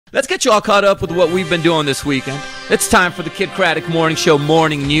Let's get you all caught up with what we've been doing this weekend. It's time for the Kid Craddock Morning Show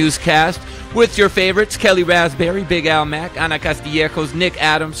morning newscast with your favorites, Kelly Raspberry, Big Al Mac, Ana Castillejos, Nick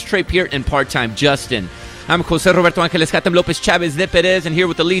Adams, Trey Peart, and part-time Justin. I'm Jose Roberto Angeles Catam Lopez Chavez de Perez, and here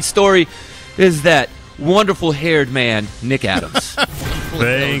with the lead story is that wonderful-haired man, Nick Adams.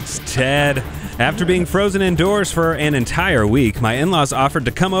 Thanks, Ted. After being frozen indoors for an entire week, my in-laws offered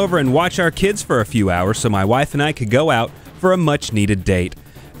to come over and watch our kids for a few hours so my wife and I could go out for a much-needed date.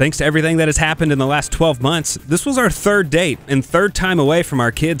 Thanks to everything that has happened in the last 12 months, this was our third date and third time away from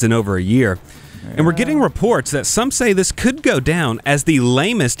our kids in over a year. And we're getting reports that some say this could go down as the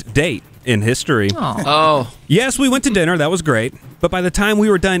lamest date in history. Oh. Yes, we went to dinner. That was great. But by the time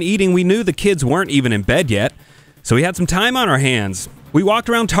we were done eating, we knew the kids weren't even in bed yet. So we had some time on our hands. We walked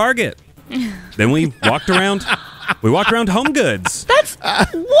around Target. Then we walked around Home Goods. That's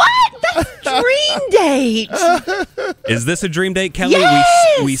what? That's dream date. Is this a dream date, Kelly?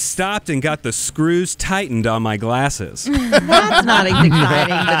 Yes! We stopped and got the screws tightened on my glasses. That's not as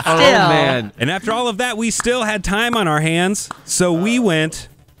exciting, but still. Oh, man. And after all of that, we still had time on our hands, so we went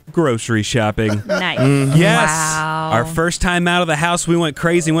grocery shopping. Nice. Yes. Wow. Our first time out of the house, we went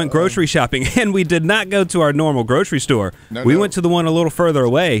crazy, went grocery shopping, and we did not go to our normal grocery store. We went to the one a little further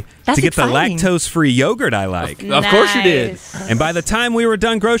away to get exciting. the lactose-free yogurt I like. Of course you did. And by the time we were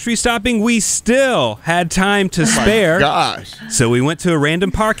done grocery shopping, we still had time to spare. Gosh. So we went to a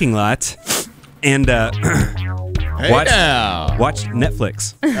random parking lot and watched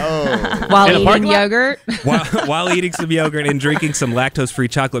Netflix. While eating yogurt. while eating some yogurt and drinking some lactose-free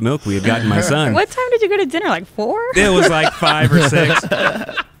chocolate milk we had gotten my son. What time did you go to dinner? Like 4? It was like 5 or 6.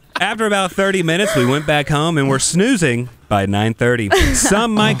 After about 30 minutes, we went back home and were snoozing by 9:30.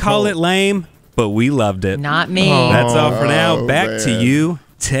 Some might call it lame, but we loved it. Not me. That's all for now. Back man. to you,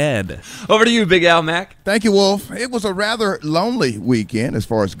 Ted. Over to you, Big Al Mac. Thank you, Wolf. It was a rather lonely weekend as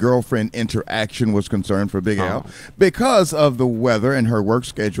far as girlfriend interaction was concerned for Big Al. Because of the weather and her work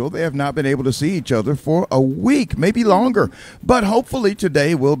schedule, they have not been able to see each other for a week, maybe longer. But hopefully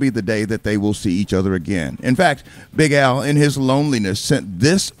today will be the day that they will see each other again. In fact, Big Al, in his loneliness, sent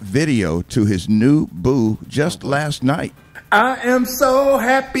this video to his new boo just last night. I am so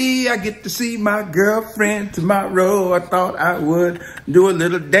happy I get to see my girlfriend tomorrow. I thought I would do a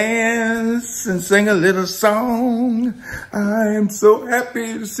little dance and sing a little song. I am so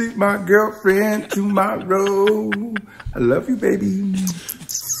happy to see my girlfriend tomorrow. I love you, baby.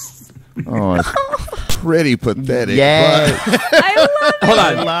 Oh, it's pretty pathetic. I love it. Hold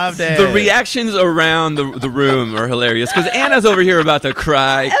on. I love that. The reactions around the room are hilarious because Anna's over here about to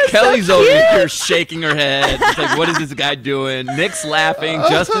cry. Kelly's over here shaking her head. It's like, what is this guy doing? Nick's laughing.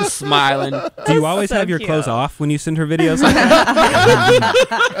 Justin's smiling. Do you always have your clothes off when you send her videos?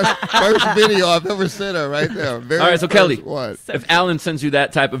 First video I've ever sent her right there. All right, so Kelly, one. if Alan sends you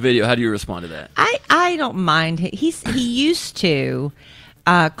that type of video, how do you respond to that? I don't mind. He used to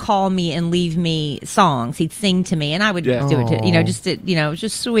call me and leave me songs. He'd sing to me, and I would do it to, it was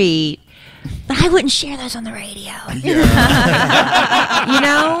just sweet. But I wouldn't share those on the radio.